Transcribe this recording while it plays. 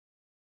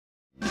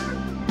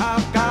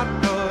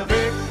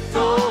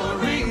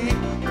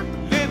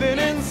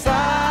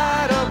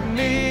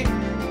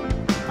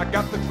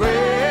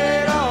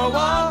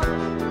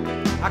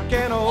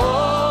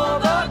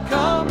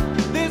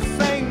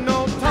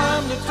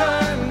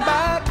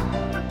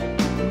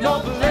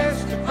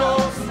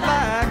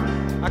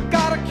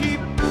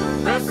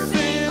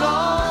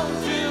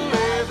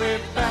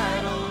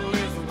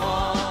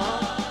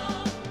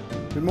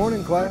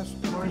class.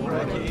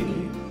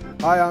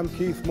 Hi, I'm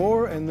Keith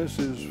Moore, and this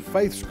is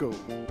Faith School.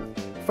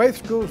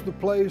 Faith School is the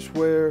place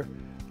where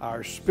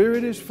our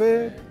spirit is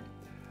fed,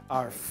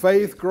 our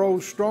faith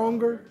grows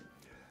stronger,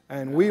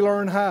 and we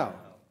learn how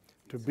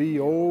to be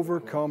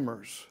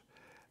overcomers.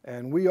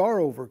 And we are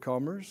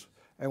overcomers,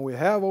 and we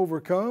have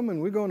overcome,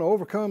 and we're going to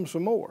overcome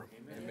some more.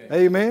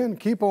 Amen.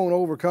 Keep on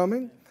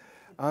overcoming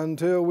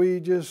until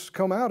we just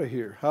come out of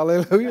here.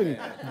 Hallelujah.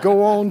 And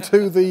go on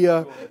to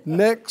the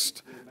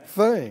next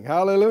thing.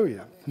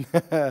 Hallelujah.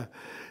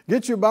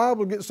 Get your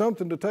Bible, get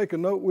something to take a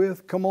note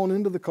with. Come on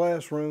into the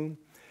classroom,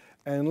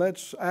 and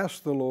let's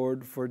ask the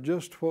Lord for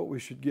just what we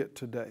should get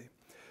today.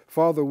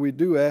 Father, we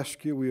do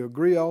ask you, we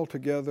agree all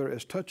together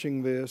as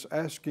touching this,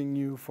 asking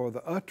you for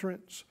the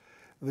utterance,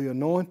 the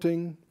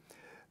anointing,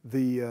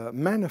 the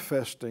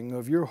manifesting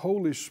of your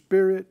Holy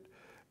Spirit,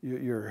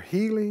 your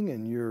healing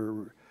and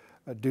your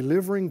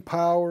delivering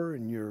power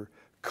and your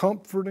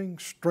comforting,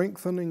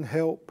 strengthening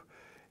help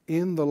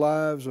in the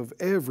lives of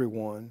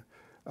everyone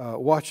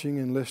watching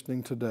and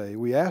listening today.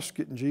 We ask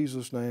it in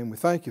Jesus' name. We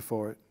thank you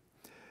for it.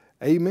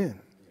 Amen.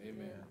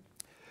 Amen.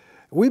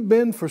 We've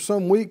been for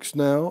some weeks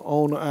now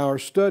on our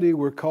study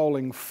we're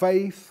calling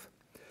Faith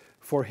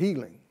for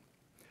Healing.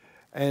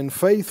 And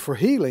faith for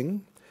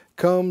healing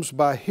comes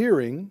by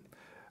hearing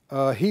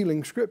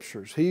healing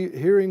scriptures,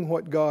 hearing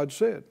what God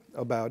said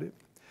about it.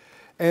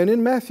 And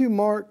in Matthew,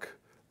 Mark,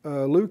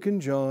 Luke,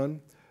 and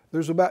John,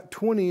 there's about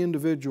 20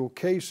 individual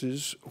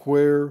cases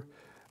where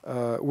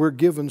we're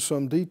given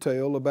some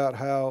detail about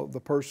how the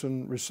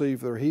person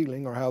received their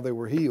healing or how they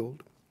were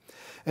healed.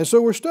 And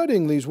so we're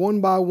studying these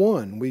one by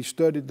one. We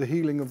studied the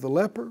healing of the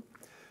leper,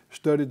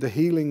 studied the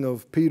healing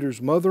of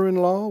Peter's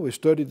mother-in-law, we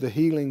studied the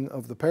healing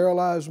of the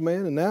paralyzed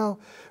man, and now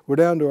we're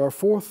down to our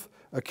fourth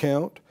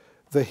account,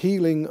 the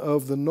healing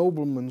of the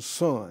nobleman's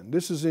son.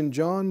 This is in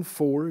John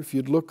 4, if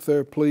you'd look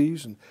there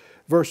please, and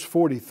verse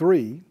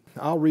 43.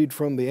 I'll read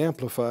from the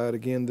Amplified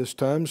again this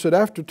time. It said,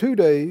 after 2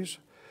 days,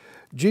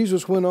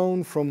 Jesus went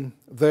on from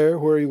there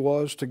where he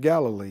was to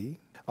Galilee,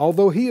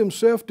 although he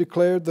himself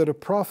declared that a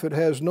prophet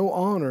has no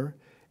honor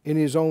in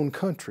his own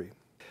country.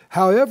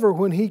 However,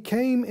 when he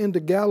came into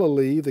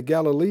Galilee, the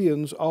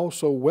Galileans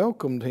also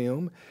welcomed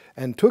him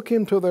and took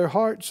him to their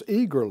hearts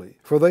eagerly,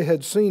 for they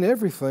had seen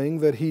everything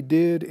that he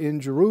did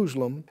in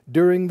Jerusalem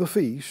during the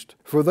feast,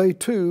 for they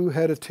too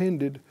had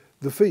attended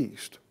the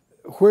feast.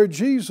 Where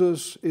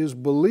Jesus is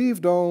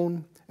believed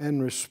on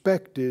and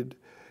respected,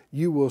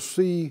 you will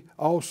see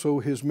also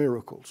his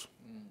miracles.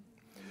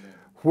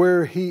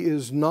 Where he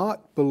is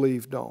not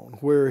believed on,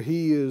 where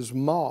he is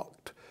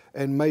mocked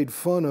and made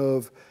fun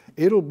of,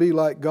 it'll be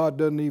like God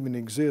doesn't even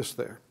exist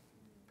there.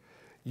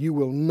 You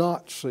will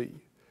not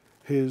see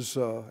his,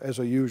 as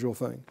a usual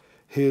thing,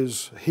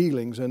 his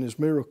healings and his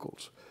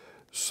miracles.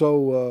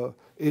 So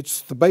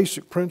it's the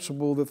basic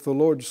principle that the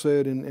Lord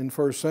said in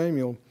 1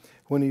 Samuel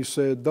when he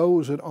said,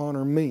 those that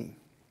honor me,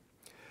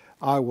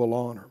 I will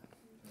honor.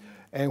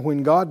 And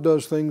when God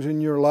does things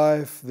in your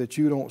life that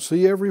you don't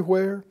see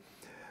everywhere,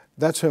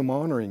 that's him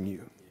honoring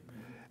you.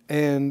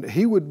 And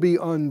he would be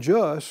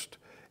unjust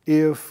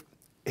if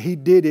he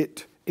did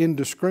it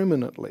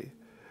indiscriminately.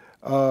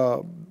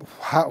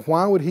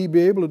 Why would he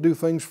be able to do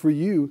things for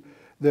you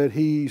that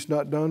he's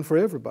not done for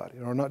everybody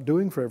or not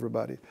doing for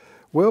everybody?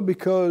 Well,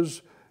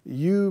 because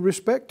you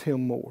respect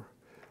him more.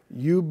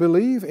 You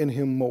believe in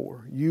him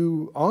more.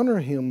 You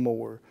honor him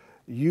more.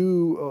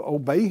 You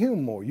obey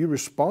him more. You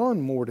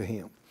respond more to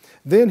him.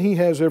 Then he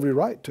has every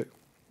right to.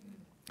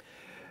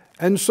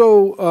 And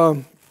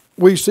so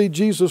we see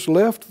Jesus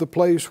left the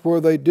place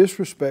where they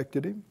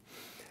disrespected him,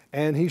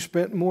 and he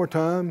spent more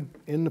time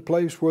in the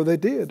place where they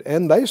did.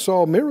 And they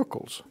saw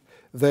miracles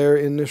there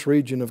in this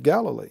region of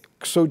Galilee.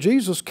 So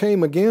Jesus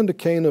came again to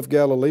Cana of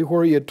Galilee,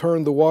 where he had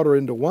turned the water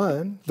into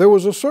wine. There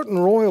was a certain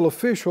royal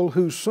official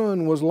whose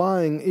son was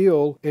lying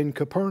ill in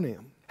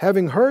Capernaum.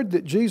 Having heard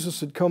that Jesus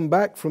had come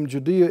back from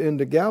Judea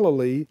into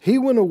Galilee, he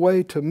went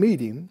away to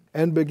meet him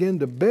and began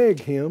to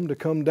beg him to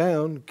come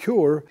down,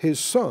 cure his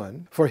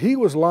son, for he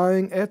was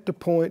lying at the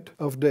point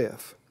of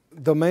death.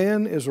 The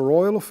man is a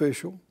royal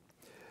official.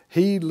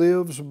 He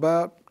lives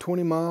about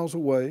 20 miles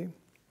away.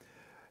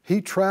 He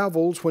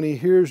travels when he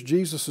hears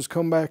Jesus has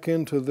come back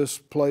into this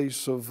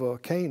place of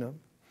Cana.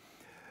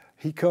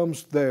 He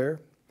comes there,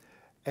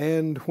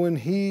 and when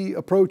he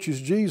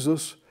approaches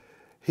Jesus,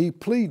 he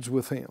pleads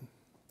with him.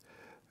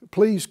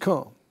 Please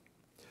come.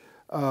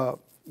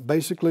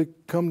 Basically,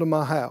 come to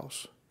my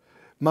house.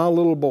 My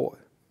little boy.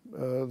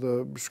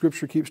 The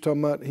scripture keeps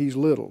talking about he's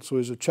little, so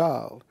he's a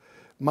child.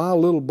 My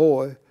little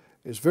boy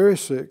is very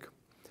sick.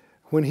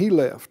 When he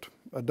left,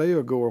 a day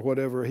ago or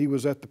whatever, he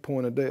was at the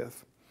point of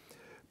death.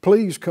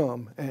 Please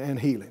come and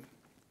heal him.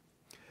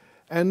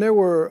 And there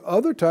were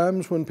other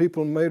times when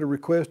people made a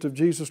request of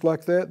Jesus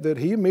like that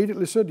he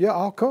immediately said, yeah,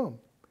 I'll come.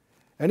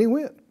 And he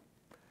went.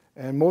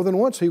 And more than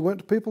once he went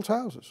to people's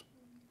houses.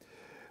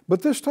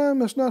 But this time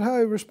that's not how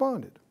he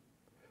responded.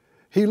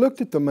 He looked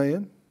at the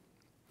man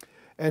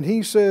and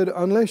he said,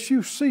 unless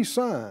you see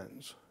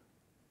signs,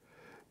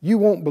 you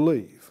won't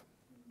believe.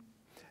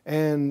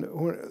 And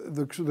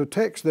the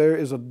text there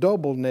is a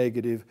double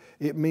negative.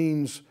 It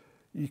means,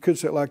 you could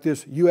say it like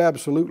this, you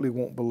absolutely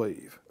won't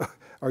believe.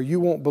 Or you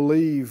won't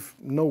believe,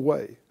 no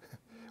way,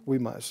 we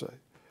might say.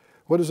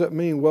 What does that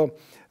mean? Well,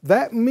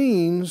 that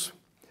means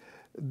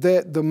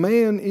that the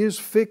man is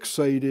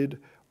fixated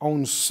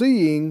on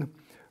seeing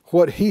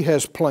what he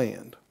has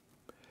planned.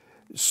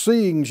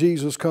 Seeing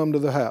Jesus come to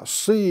the house,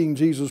 seeing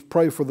Jesus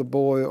pray for the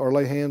boy or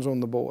lay hands on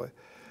the boy,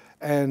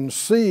 and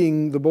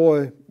seeing the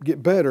boy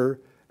get better,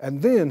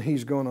 and then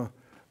he's going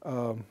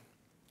to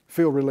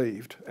feel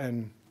relieved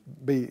and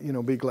be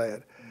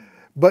glad.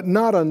 But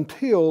not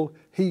until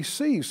he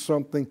sees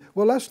something.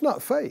 Well, that's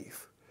not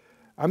faith.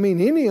 I mean,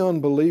 any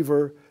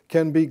unbeliever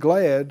can be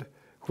glad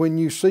when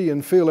you see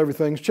and feel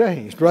everything's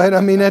changed, right?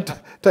 I mean,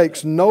 that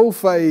takes no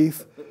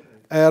faith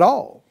at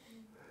all.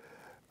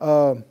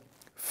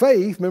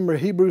 Faith, remember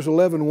Hebrews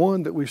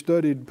 11:1 that we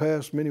studied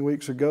past many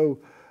weeks ago,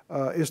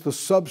 is the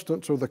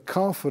substance or the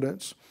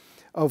confidence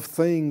of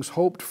things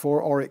hoped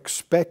for or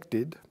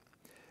expected.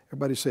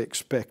 Everybody say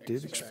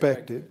expected,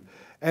 expected.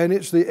 And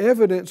it's the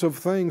evidence of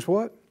things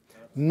what?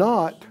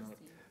 Not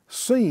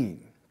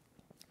seen.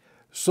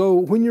 So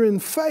when you're in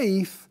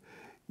faith,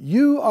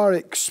 you are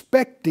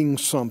expecting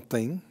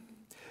something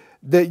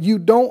that you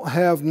don't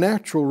have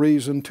natural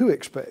reason to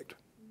expect.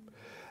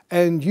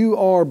 And you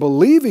are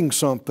believing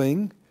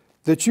something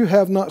that you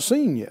have not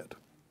seen yet.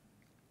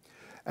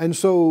 And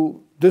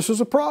so this is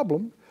a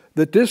problem,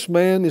 that this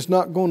man is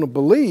not going to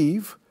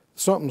believe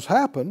something's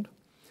happened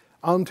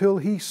until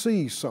he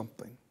sees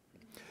something.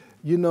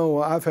 You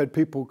know, I've had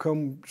people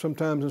come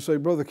sometimes and say,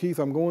 Brother Keith,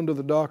 I'm going to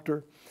the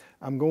doctor,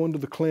 I'm going to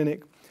the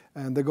clinic,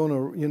 and they're going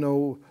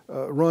to,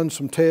 run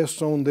some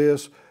tests on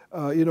this.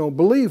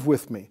 Believe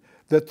with me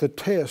that the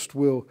test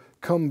will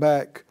come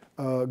back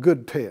a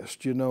good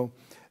test,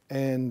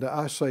 And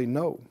I say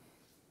no.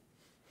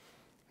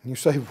 You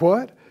say,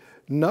 what?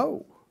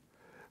 No.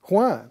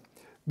 Why?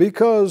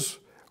 Because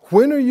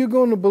when are you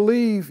going to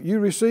believe you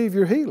receive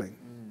your healing?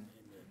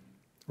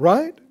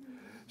 Right?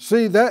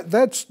 See,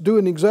 that's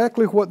doing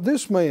exactly what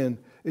this man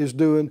is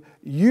doing.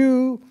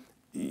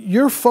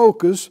 Your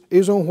focus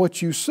is on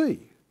what you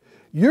see.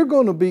 You're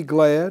going to be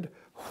glad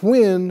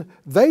when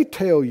they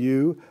tell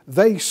you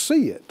they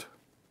see it.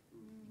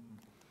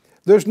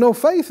 There's no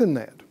faith in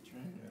that.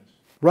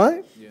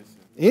 Right? Yes, sir.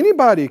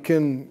 Anybody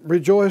can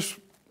rejoice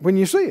when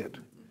you see it,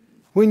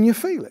 when you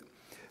feel it.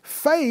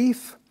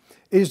 Faith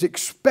is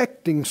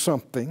expecting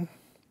something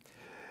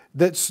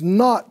that's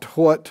not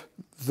what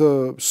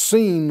the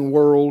seen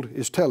world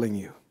is telling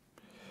you.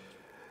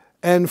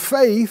 And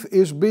faith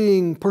is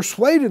being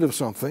persuaded of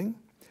something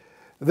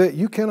that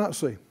you cannot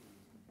see.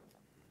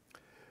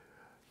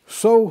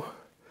 So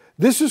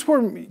this is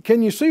where,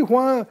 can you see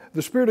why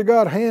the Spirit of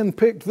God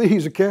handpicked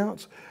these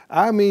accounts?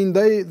 I mean,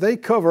 they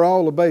cover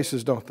all the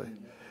bases, don't they?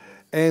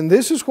 And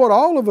this is what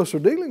all of us are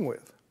dealing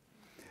with.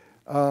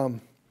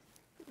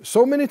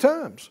 So many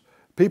times,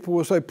 people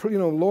will say,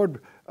 Lord,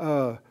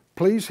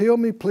 please heal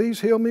me,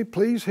 please heal me,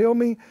 please heal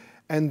me.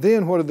 And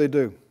then what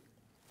do?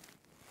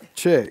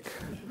 Check,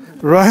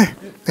 right?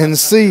 And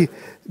see,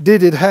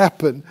 did it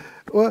happen?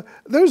 Well,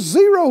 there's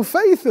zero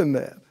faith in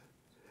that.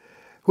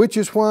 Which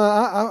is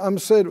why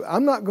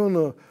I'm not going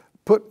to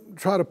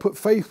try to put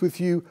faith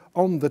with you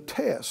on the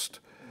test.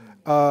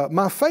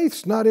 My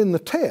faith's not in the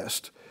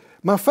test.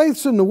 My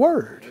faith's in the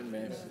Word.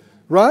 Amen.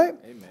 Right?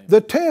 Amen.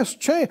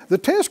 The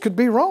test could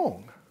be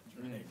wrong.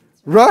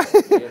 Right?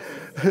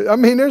 I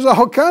mean, there's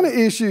all kind of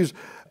issues.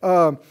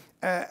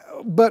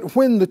 But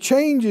when the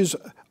changes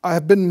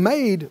have been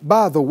made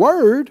by the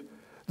Word,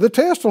 the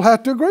test will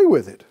have to agree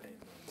with it.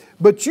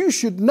 But you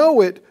should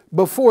know it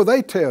before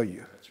they tell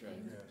you.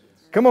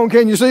 Come on,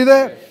 can you see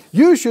that?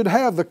 You should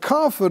have the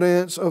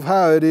confidence of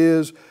how it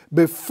is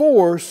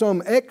before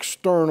some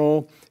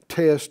external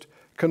test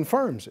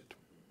confirms it.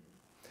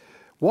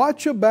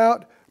 Watch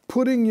about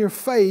putting your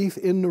faith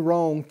in the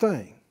wrong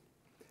thing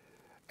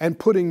and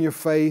putting your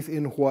faith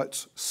in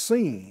what's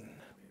seen.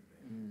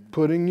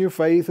 Putting your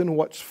faith in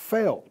what's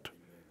felt.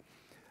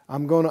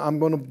 I'm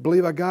gonna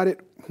believe I got it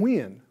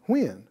when?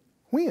 When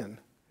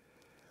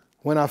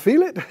I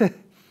feel it?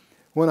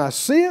 When I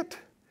see it?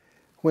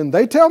 When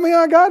they tell me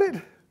I got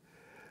it?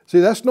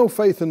 See, that's no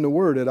faith in the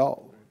Word at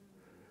all.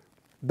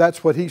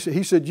 That's what he said.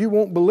 He said, you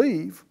won't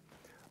believe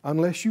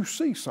unless you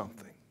see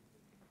something.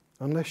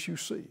 Unless you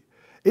see.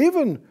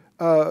 Even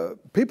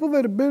people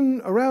that have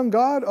been around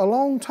God a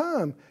long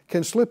time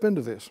can slip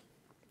into this.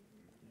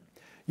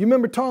 You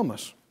remember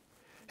Thomas?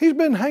 He's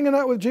been hanging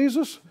out with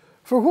Jesus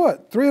for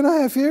what?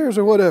 3.5 years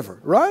or whatever,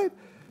 right?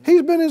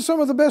 He's been in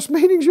some of the best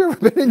meetings you've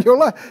ever been in your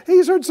life.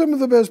 He's heard some of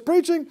the best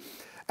preaching.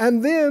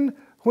 And then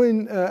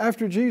when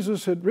after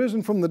Jesus had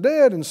risen from the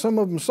dead and some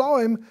of them saw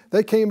him,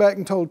 they came back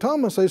and told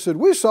Thomas, they said,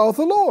 we saw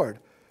the Lord.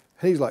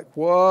 And he's like,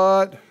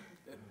 what?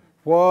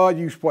 What?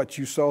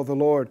 You saw the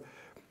Lord?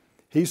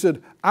 He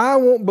said, I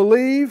won't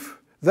believe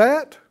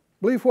that.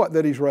 Believe what?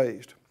 That he's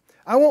raised.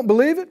 I won't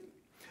believe it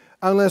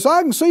unless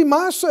I can see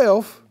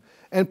myself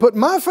and put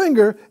my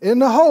finger in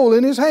the hole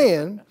in his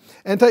hand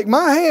and take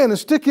my hand and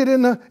stick it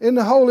in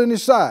the hole in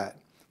his side.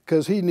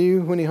 because he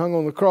knew when he hung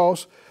on the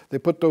cross, they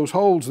put those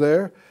holes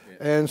there.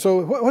 And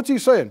so what's he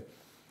saying?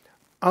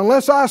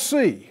 Unless I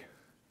see,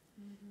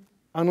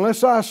 I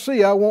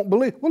won't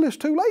believe. Well, it's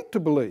too late to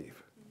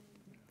believe.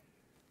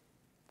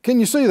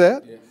 Can you see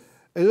that? Yes.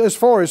 As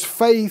far as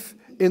faith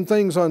in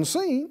things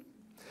unseen.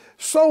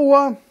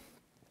 So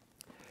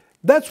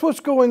that's what's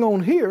going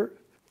on here.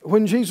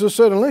 When Jesus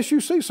said, unless you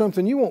see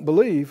something, you won't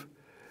believe.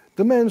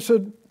 The man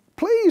said,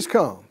 please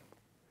come.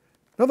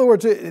 In other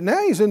words,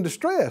 now he's in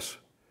distress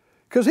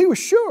because he was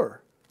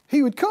sure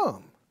he would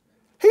come.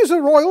 He's a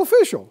royal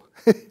official.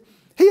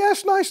 He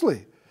asked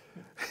nicely.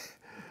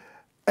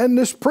 And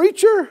this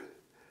preacher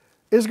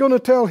is going to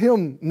tell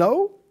him,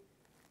 no,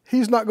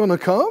 he's not going to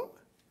come.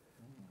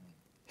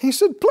 He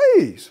said,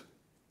 please.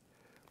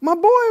 My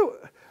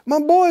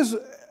boy's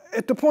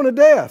at the point of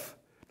death.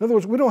 In other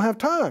words, we don't have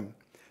time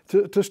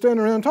to stand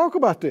around and talk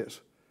about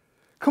this.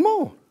 Come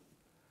on.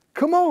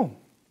 Come on.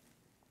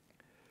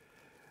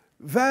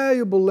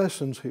 Valuable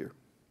lessons here.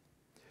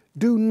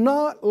 Do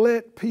not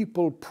let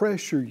people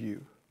pressure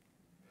you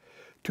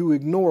to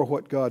ignore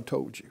what God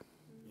told you.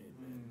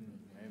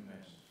 Amen.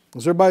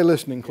 Is everybody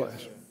listening,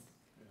 class? Yes,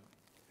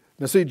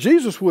 now see,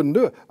 Jesus wouldn't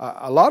do it.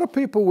 A lot of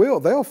people will.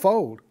 They'll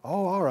fold.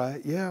 Oh, all right.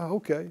 Yeah,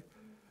 okay.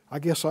 I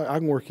guess I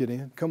can work it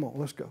in. Come on,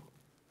 let's go.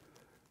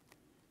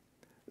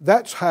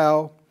 That's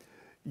how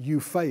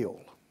you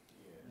fail.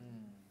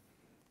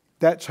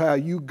 That's how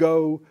you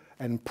go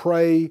and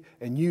pray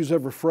and use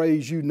every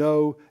phrase you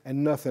know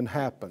and nothing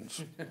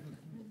happens.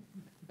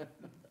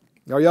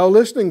 Are y'all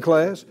listening,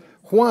 class?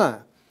 Why?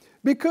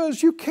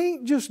 Because you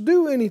can't just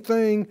do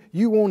anything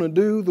you want to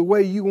do the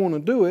way you want to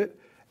do it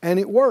and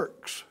it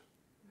works.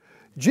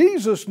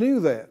 Jesus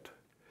knew that.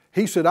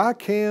 He said, I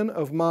can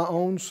of my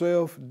own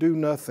self do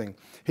nothing.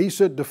 He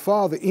said, the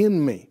Father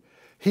in me,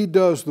 He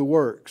does the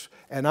works.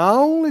 And I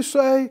only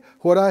say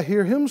what I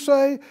hear Him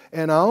say,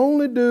 and I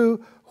only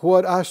do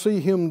what I see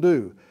Him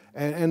do.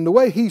 And the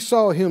way He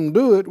saw Him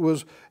do it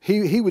was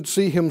He would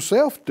see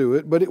Himself do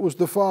it, but it was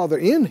the Father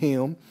in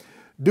Him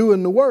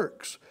doing the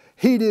works.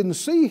 He didn't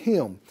see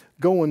Him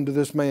going to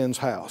this man's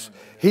house.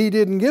 He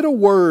didn't get a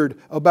word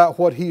about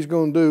what He's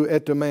going to do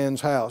at the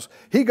man's house.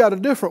 He got a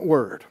different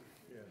word.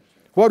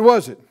 What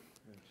was it?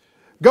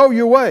 Go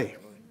your way.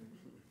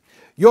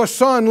 Your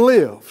son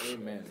lives.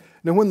 Amen.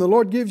 Now when the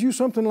Lord gives you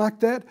something like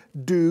that,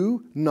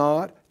 do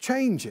not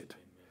change it.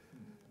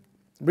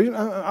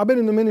 I've been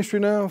in the ministry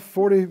now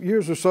 40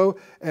 years or so,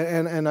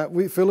 and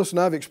Phyllis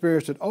and I have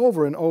experienced it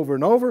over and over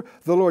and over.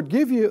 The Lord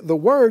give you the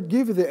word,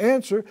 give you the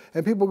answer,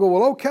 and people go,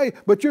 well, okay,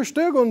 but you're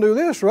still going to do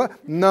this, right?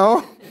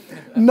 No,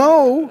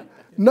 no,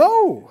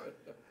 no.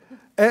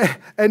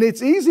 And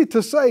it's easy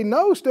to say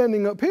no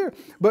standing up here,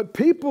 but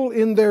people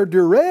in their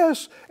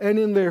duress and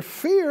in their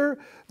fear,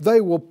 they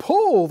will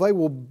pull, they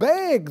will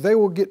beg, they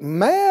will get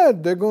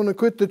mad, they're going to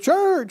quit the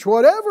church,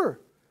 whatever.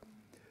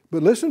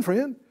 But listen,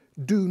 friend,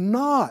 do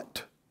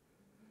not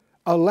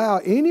allow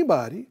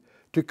anybody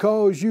to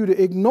cause you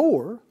to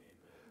ignore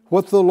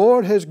what the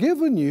Lord has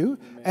given you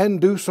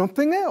and do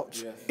something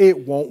else.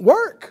 It won't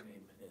work.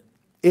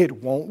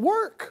 It won't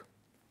work.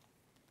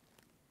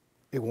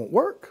 It won't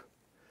work.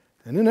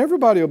 And then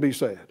everybody will be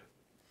sad.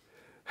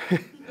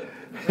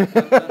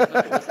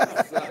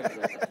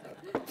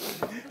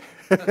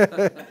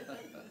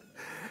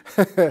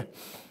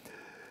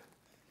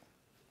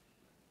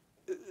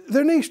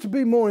 There needs to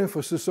be more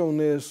emphasis on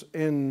this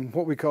in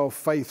what we call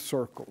faith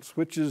circles,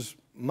 which is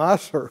my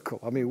circle.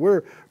 I mean,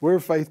 we're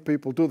faith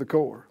people to the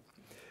core.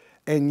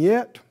 And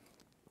yet,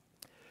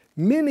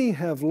 many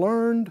have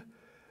learned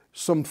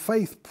some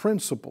faith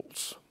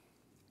principles,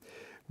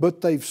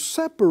 but they've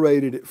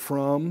separated it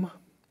from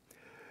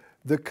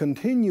the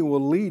continual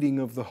leading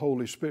of the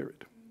Holy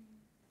Spirit,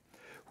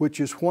 which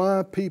is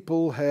why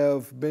people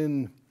have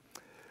been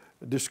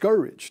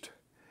discouraged.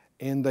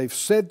 And they've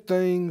said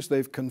things,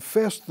 they've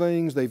confessed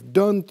things, they've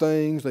done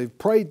things, they've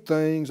prayed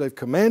things, they've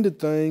commanded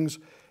things,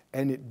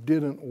 and it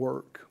didn't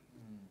work.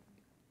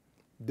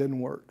 Didn't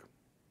work.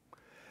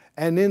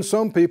 And then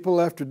some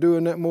people, after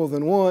doing that more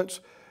than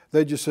once,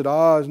 they just said,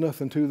 there's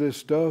nothing to this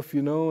stuff,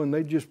 you know, and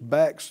they just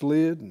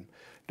backslid and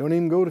don't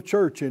even go to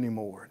church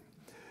anymore.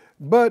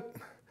 But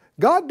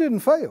God didn't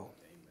fail.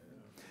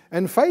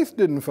 And faith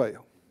didn't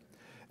fail.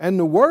 And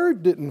the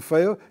Word didn't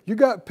fail. You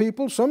got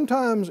people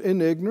sometimes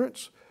in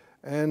ignorance,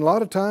 and a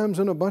lot of times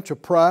in a bunch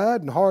of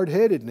pride and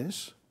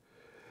hard-headedness,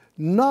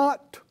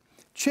 not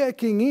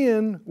checking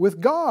in with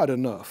God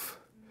enough,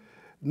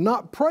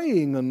 not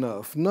praying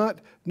enough,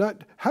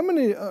 how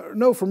many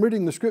know from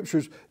reading the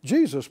Scriptures,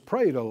 Jesus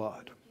prayed a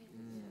lot?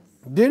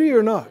 Did He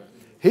or not?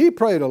 He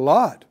prayed a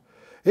lot.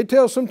 It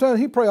tells sometimes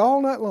He prayed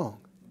all night long.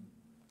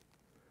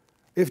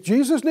 If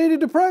Jesus needed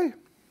to pray,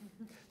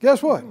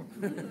 guess what?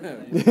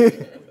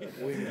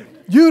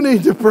 You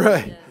need to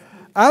pray.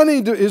 I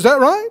need to, is that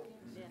right?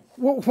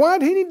 Well, why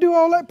did He need to do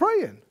all that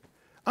praying?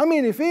 I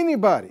mean, if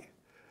anybody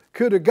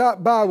could have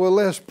got by with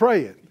less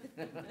praying,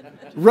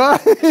 right?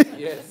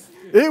 Yes.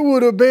 It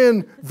would have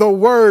been the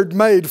Word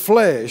made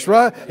flesh,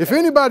 right? If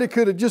anybody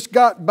could have just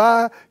got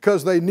by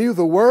because they knew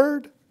the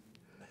Word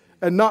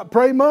and not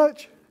pray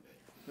much,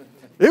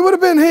 It would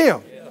have been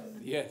him.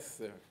 Yes,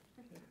 sir.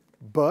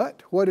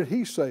 But what did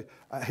he say?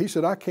 He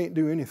said, I can't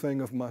do anything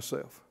of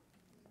myself.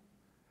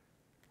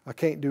 I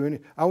can't do any.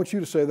 I want you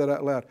to say that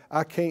out loud.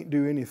 I can't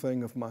do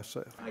anything of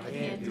myself. I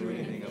can't do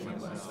anything of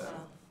myself.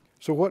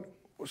 So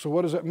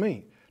what does that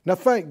mean? Now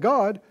thank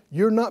God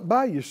you're not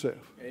by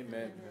yourself.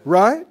 Amen.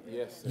 Right?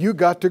 Yes, sir. You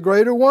got the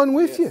greater one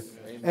with you.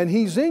 Amen. And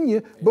he's in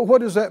you. But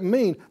what does that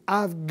mean?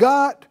 I've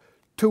got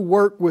to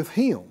work with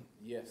him.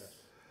 Yes.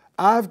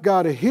 I've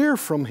got to hear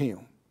from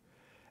him.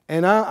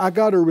 And I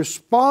got to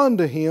respond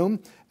to him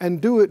and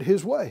do it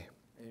his way.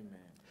 Amen.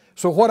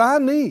 So what I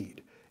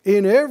need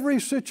in every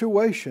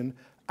situation,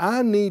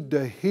 I need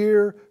to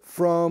hear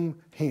from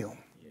him.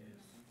 Yes.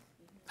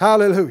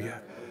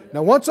 Hallelujah.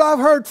 Now once I've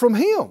heard from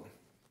him,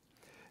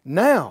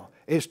 now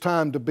it's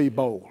time to be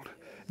bold.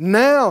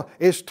 Now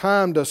it's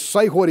time to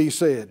say what he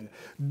said,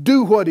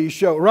 do what he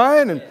showed,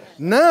 right? And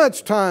now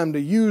it's time to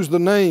use the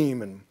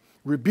name and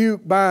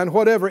rebuke, bind,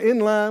 whatever in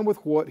line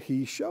with what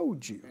he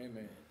showed you.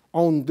 Amen.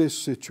 On this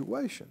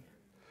situation.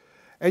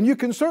 And you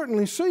can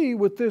certainly see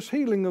with this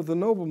healing of the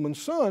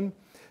nobleman's son,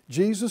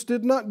 Jesus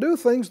did not do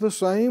things the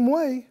same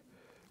way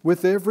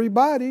with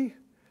everybody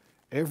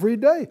every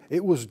day.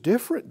 It was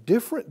different.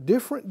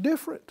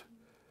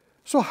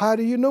 So how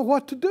do you know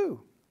what to do?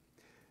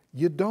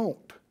 You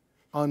don't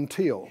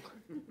until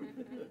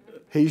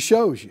he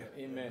shows you.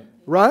 Amen.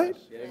 Right?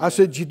 Yes. I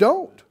said you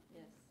don't.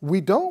 We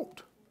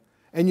don't.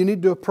 And you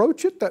need to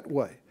approach it that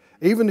way.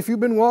 Even if you've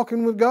been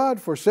walking with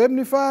God for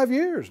 75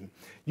 years,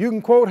 you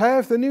can quote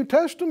half the New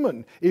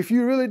Testament. If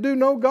you really do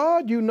know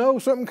God, you know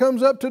something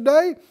comes up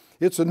today,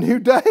 it's a new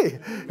day.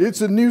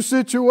 It's a new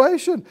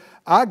situation.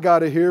 I got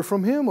to hear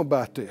from him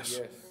about this.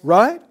 Yes.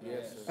 Right?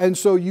 Yes. And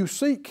so you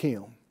seek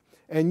him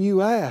and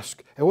you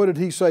ask. And what did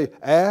he say?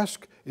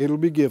 Ask, it'll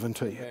be given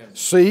to you. Amen.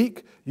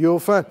 Seek, you'll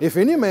find. If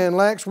any man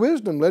lacks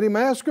wisdom, let him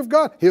ask of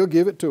God. He'll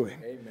give it to him.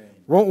 Amen.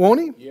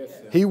 Won't he? Yes,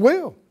 sir. He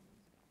will.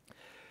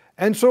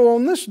 And so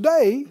on this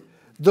day,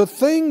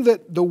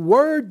 the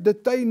word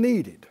that they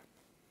needed,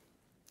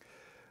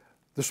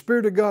 the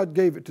Spirit of God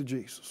gave it to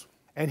Jesus.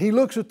 And he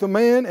looks at the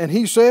man and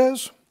he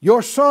says,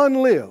 your son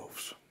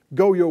lives.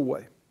 Go your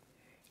way.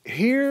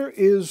 Here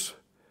is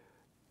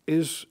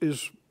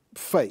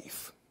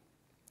faith.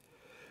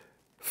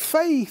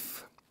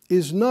 Faith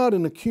is not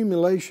an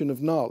accumulation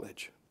of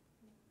knowledge.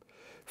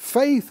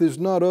 Faith is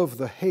not of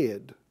the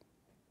head.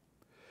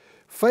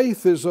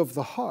 Faith is of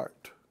the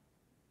heart.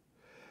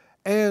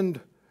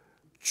 And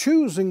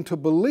choosing to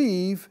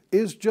believe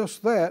is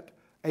just that,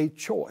 a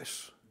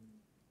choice.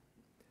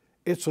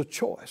 It's a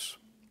choice.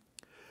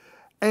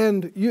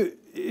 And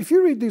if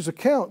you read these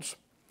accounts,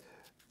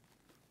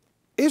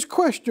 it's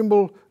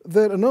questionable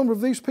that a number of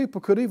these people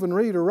could even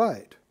read or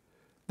write.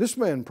 This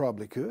man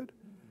probably could.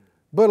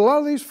 But a lot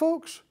of these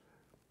folks,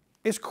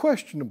 it's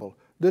questionable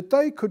that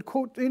they could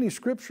quote any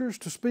scriptures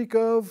to speak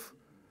of.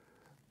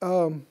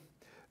 And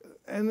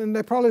then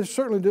they probably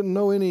certainly didn't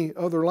know any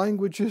other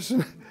languages,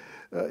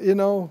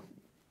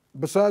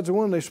 besides the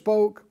one they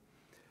spoke.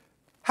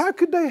 How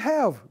could they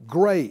have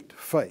great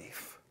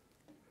faith?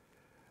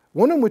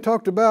 One of them we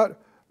talked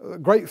about,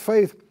 great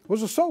faith,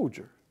 was a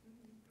soldier.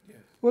 Yes.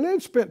 Well,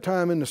 he'd spent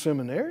time in the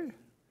seminary,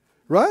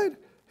 right?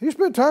 He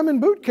spent time in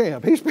boot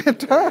camp. He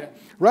spent time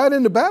right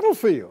in the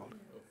battlefield.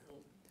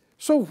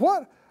 So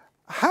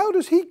how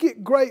does he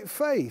get great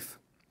faith?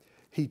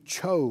 He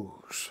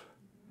chose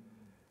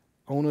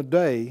on a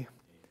day,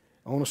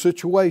 on a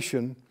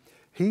situation,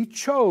 he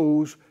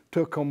chose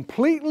to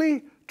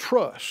completely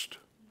trust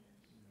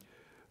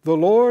the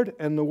Lord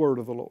and the word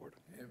of the Lord.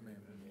 Amen.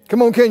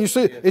 Come on, can you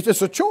see it?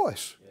 It's a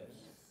choice.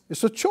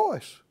 It's a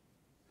choice.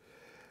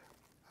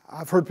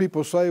 I've heard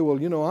people say, well,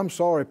 I'm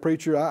sorry,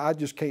 preacher, I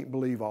just can't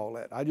believe all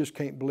that. I just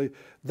can't believe.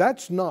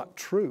 That's not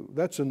true.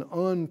 That's an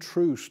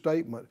untrue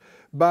statement.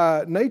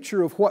 By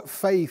nature of what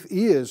faith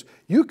is,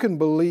 you can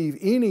believe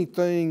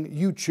anything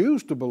you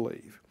choose to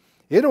believe.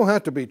 It don't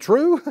have to be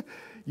true.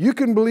 You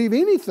can believe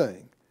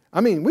anything. I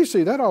mean, we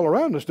see that all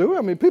around us, do we?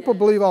 I mean, people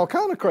believe all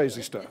kind of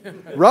crazy stuff,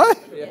 right?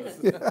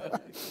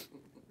 Yes.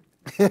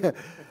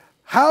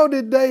 How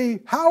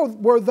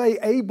were they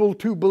able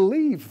to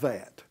believe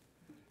that?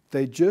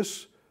 They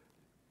just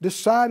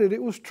decided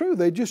it was true.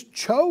 They just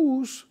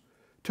chose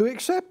to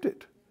accept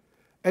it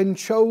and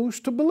chose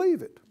to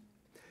believe it.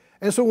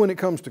 And so when it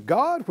comes to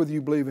God, whether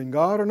you believe in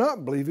God or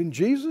not, believe in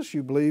Jesus,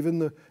 you believe in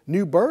the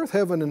new birth,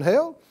 heaven and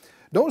hell,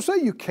 don't say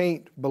you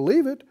can't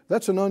believe it.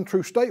 That's an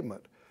untrue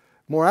statement.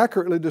 More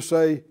accurately to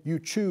say you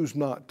choose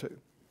not to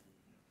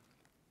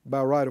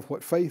by right of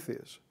what faith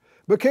is.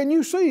 But can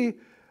you see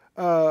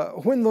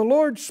when the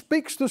Lord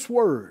speaks this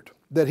word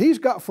that He's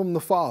got from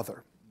the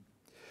Father,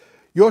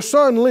 your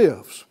son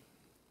lives,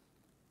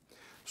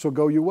 so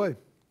go your way.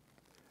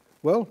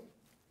 Well,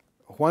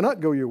 why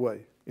not go your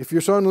way? If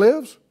your son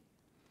lives,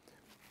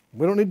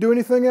 we don't need to do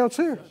anything else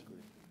here.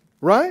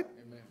 Right?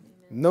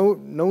 No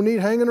need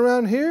hanging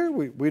around here.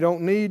 We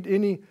don't need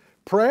any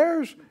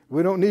prayers.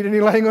 We don't need any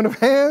laying on of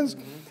hands.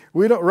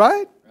 We don't,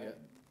 right?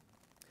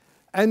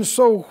 And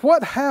so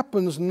what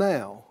happens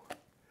now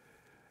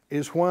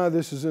is why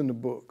this is in the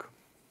book.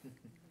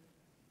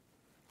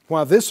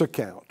 why this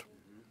account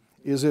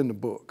is in the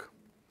book,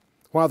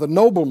 why the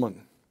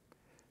nobleman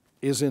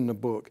is in the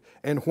book,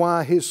 and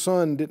why his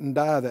son didn't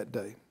die that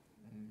day.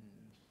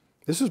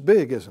 This is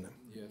big, isn't it?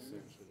 Yes, sir.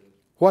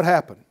 What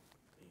happened?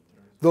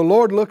 The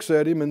Lord looks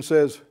at him and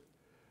says,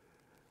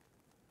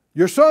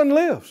 your son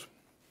lives.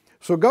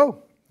 So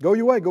go. Go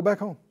your way. Go back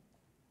home.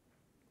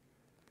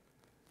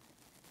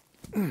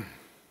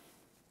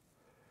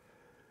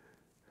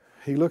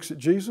 He looks at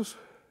Jesus.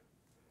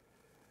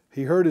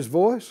 He heard his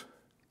voice.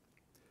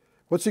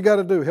 What's he got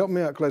to do? Help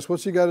me out, class.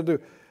 What's he got to do?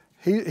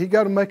 He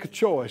got to make a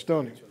choice,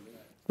 don't he?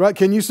 Right?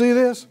 Can you see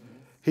this?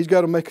 He's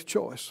got to make a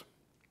choice.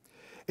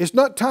 It's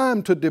not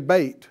time to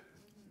debate.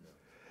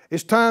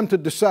 It's time to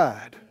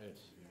decide.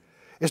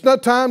 It's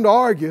not time to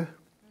argue.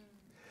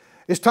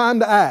 It's time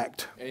to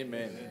act.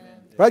 Amen.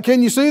 Right?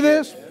 Can you see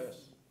this? Yes.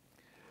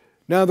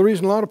 Now, the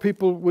reason a lot of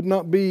people would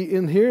not be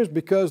in here is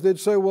because they'd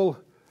say, well,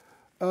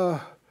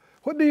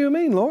 what do you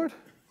mean, Lord?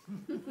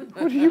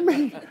 What do you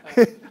mean?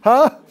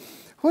 Huh?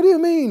 What do you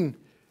mean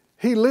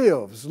he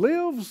lives?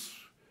 Lives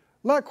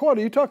like what?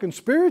 Are you talking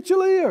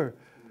spiritually or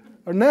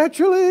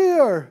naturally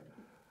or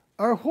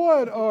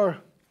what? Or,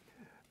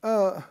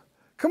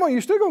 come on,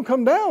 you're still going to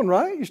come down,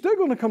 right? You're still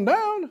going to come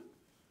down.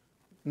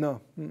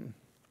 No.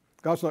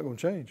 God's not going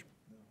to change.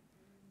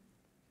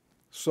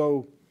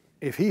 So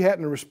if he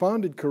hadn't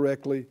responded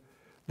correctly,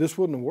 this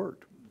wouldn't have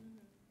worked.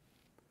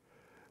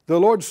 The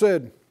Lord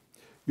said,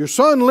 your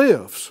son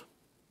lives.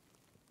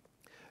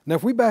 Now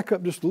if we back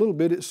up just a little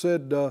bit, it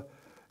said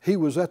he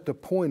was at the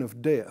point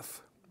of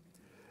death.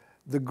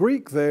 The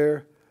Greek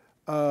there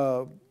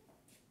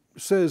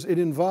says it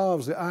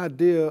involves the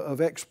idea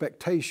of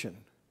expectation.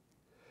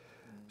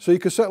 So you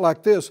could say it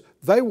like this,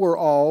 they were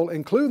all,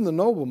 including the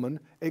nobleman,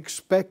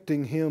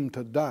 expecting him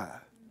to die.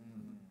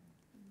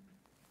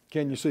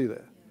 Can you see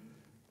that?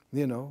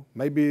 You know,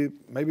 maybe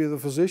the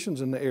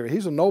physicians in the area.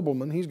 He's a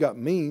nobleman. He's got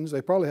means.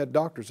 They probably had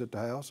doctors at the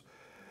house.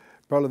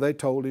 Probably they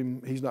told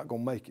him he's not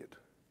going to make it.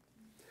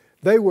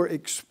 They were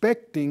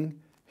expecting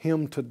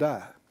him to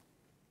die.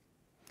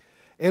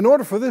 In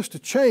order for this to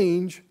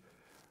change,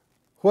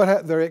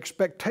 their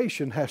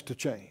expectation has to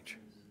change.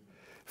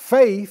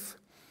 Faith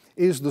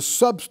is the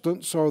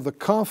substance or the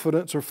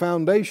confidence or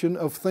foundation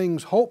of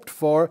things hoped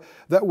for.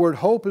 That word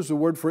hope is the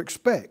word for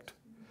expect.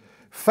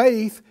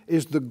 Faith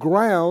is the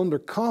ground or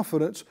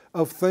confidence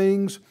of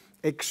things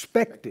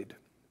expected.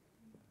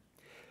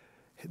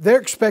 They're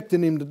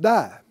expecting him to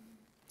die.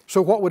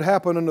 So what would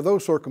happen under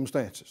those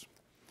circumstances?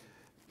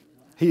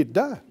 He'd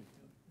die.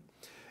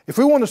 If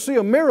we want to see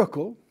a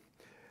miracle,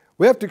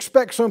 we have to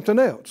expect something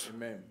else.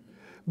 Amen.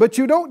 But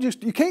you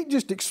can't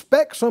just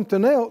expect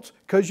something else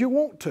because you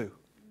want to.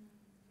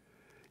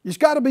 It's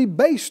got to be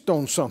based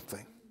on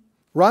something,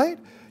 right?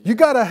 You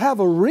got to have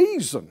a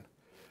reason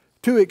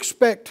to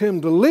expect him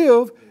to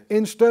live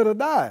instead of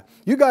die.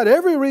 You got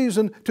every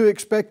reason to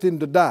expect him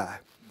to die.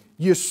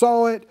 You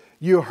saw it,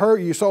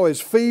 you saw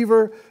his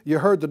fever, you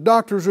heard the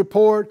doctor's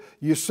report,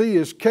 you see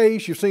his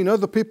case, you've seen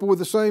other people with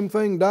the same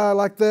thing die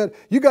like that.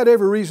 You got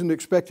every reason to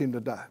expect him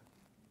to die.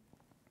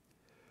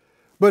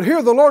 But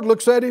here the Lord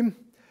looks at him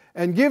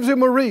and gives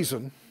him a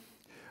reason.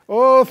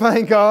 Oh,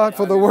 thank God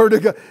for the Word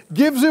of God.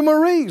 Gives him a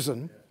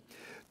reason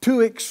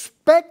to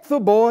expect the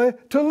boy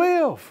to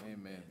live.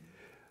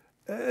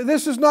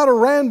 This is not a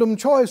random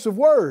choice of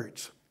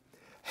words.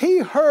 He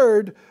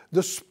heard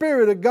the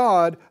Spirit of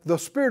God, the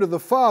Spirit of the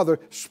Father,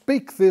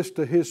 speak this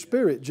to his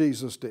spirit,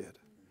 Jesus did.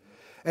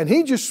 And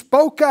he just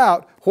spoke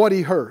out what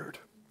he heard.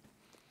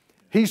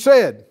 He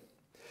said,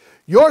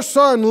 your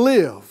son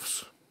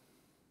lives.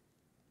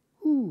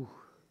 Ooh.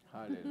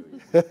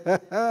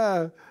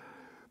 Hallelujah.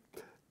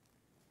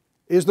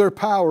 Is there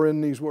power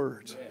in these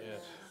words?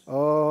 Yes.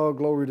 Oh,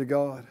 glory to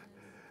God.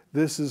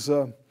 This is,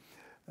 the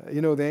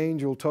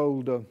angel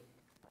told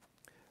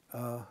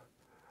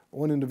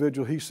one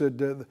individual, he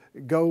said,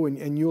 go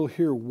and you'll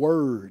hear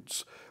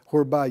words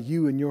whereby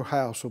you and your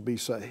house will be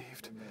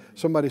saved. Amen.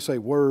 Somebody say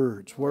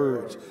words,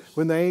 words.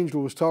 When the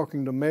angel was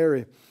talking to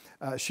Mary,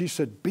 she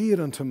said, be it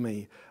unto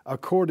me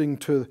according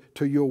to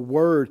your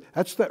word.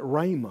 That's that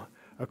rhema,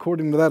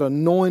 according to that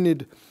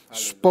anointed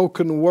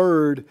spoken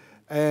word.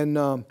 And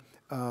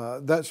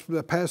that's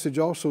the passage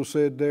also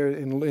said there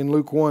in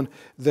Luke 1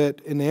 that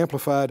in the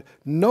Amplified,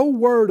 no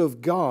word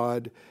of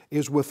God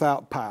is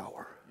without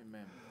power.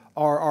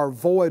 Are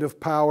void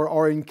of power,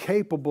 are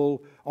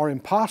incapable, or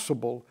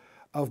impossible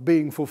of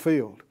being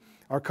fulfilled,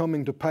 are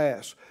coming to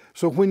pass.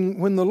 So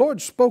when the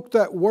Lord spoke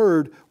that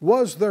word,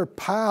 was there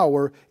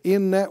power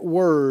in that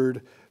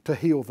word to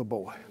heal the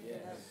boy?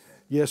 Yes.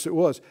 Yes, it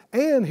was.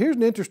 And here's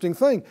an interesting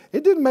thing.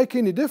 It didn't make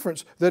any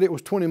difference that it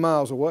was 20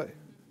 miles away.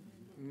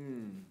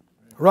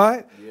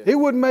 Right? Yes. It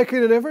wouldn't make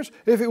any difference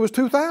if it was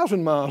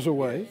 2,000 miles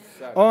away,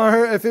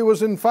 or if it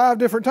was in 5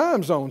 different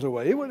time zones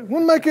away. It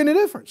wouldn't make any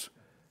difference.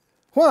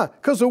 Why?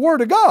 Because the Word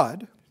of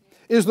God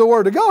is the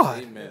Word of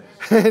God. Amen.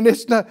 And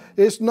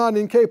it's not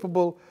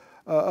incapable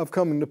of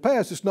coming to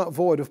pass. It's not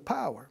void of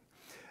power.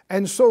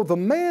 And so the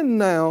man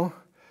now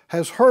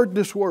has heard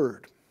this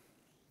word.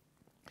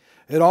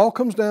 It all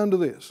comes down to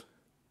this.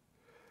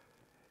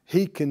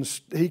 he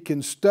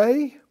can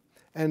stay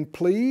and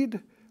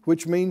plead,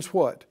 which means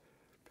what?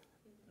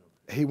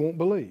 He won't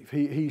believe.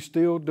 He's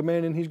still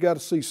demanding he's got to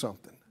see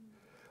something.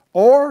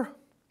 Or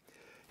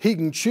he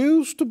can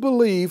choose to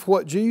believe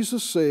what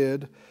Jesus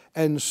said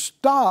and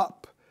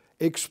stop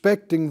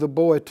expecting the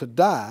boy to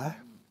die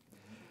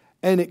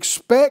and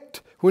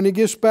expect when he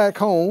gets back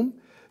home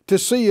to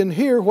see and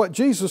hear what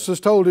Jesus has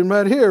told him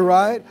right here,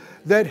 right?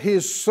 That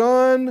his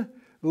son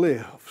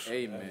lives.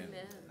 Amen.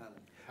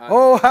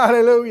 Oh,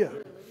 hallelujah.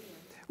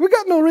 We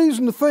got no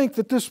reason to think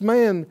that this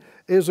man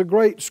is a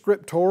great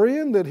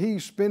scriptorian, that he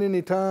spent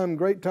any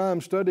great time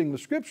studying the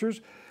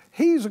Scriptures.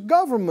 He's a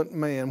government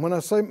man. When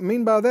I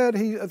mean by that,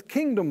 he's a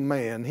kingdom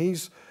man.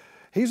 He's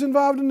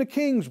involved in the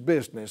king's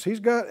business.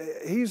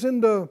 He's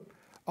into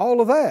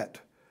all of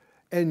that.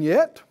 And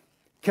yet,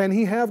 can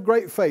he have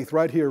great faith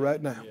right here, right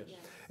now? Yes.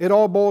 It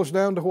all boils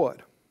down to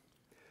what?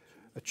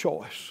 A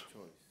choice.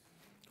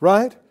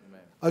 Right?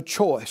 Amen. A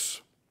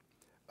choice.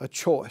 A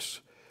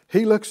choice.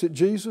 He looks at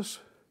Jesus.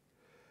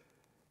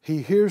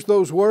 He hears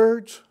those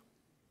words.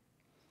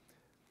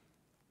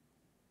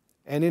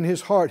 And in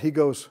his heart he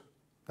goes,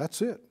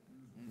 that's it.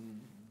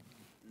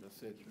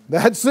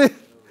 That's it.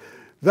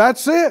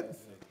 That's it.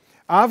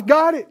 I've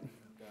got it.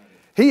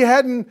 He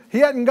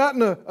hadn't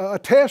gotten a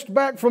test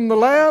back from the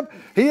lab.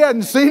 He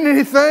hadn't seen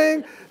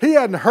anything. He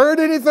hadn't heard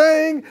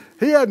anything.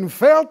 He hadn't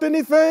felt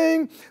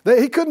anything.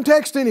 He couldn't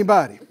text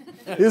anybody.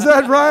 Is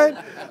that right?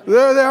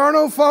 There are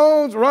no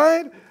phones,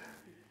 right?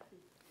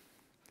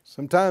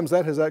 Sometimes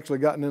that has actually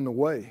gotten in the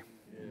way.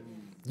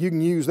 You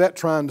can use that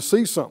trying to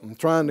see something,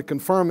 trying to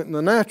confirm it in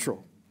the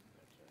natural.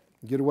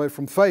 Get away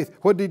from faith.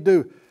 What did he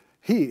do?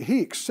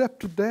 He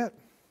accepted that.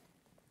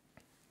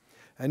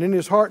 And in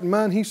his heart and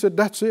mind, he said,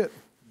 that's it.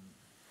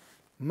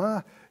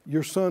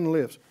 Your son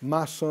lives.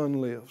 My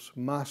son lives.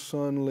 My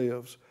son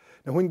lives.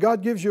 And when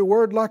God gives you a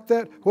word like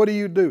that, what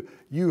do?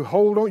 You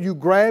hold on, you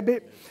grab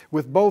it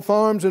with both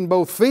arms and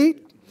both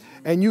feet,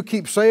 and you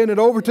keep saying it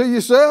over to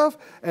yourself,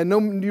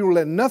 and you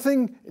let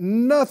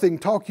nothing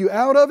talk you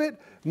out of it.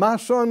 My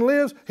son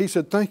lives. He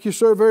said, thank you,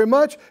 sir, very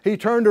much. He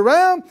turned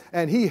around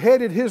and he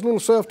headed his little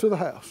self to the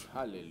house.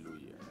 Hallelujah.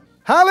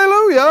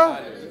 Hallelujah.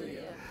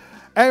 Hallelujah.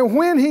 And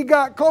when he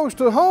got close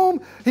to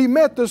home, he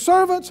met the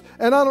servants,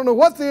 and I don't know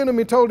what the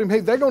enemy told him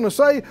they're going to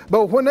say,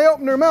 but when they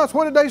opened their mouths,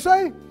 what did they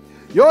say?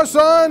 Your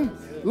son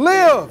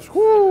lives.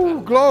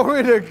 Woo,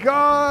 glory to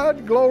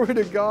God, glory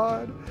to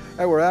God.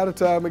 And we're out of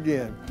time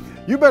again.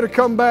 You better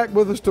come back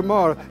with us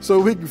tomorrow so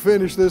we can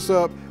finish this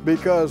up,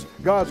 because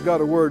God's got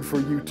a word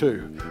for you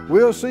too.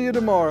 We'll see you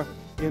tomorrow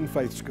in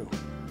Faith School.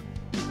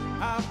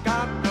 I've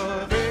got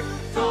the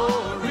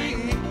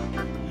victory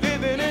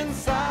living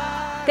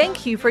inside.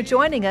 Thank you for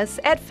joining us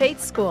at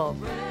Faith School.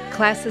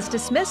 Class is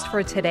dismissed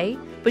for today,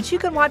 but you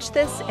can watch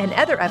this and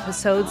other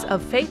episodes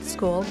of Faith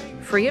School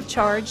free of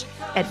charge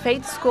at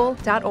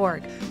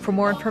faithschool.org. For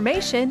more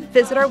information,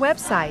 visit our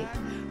website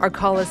or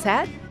call us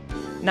at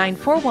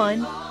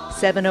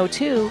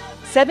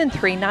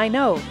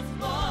 941-702-7390.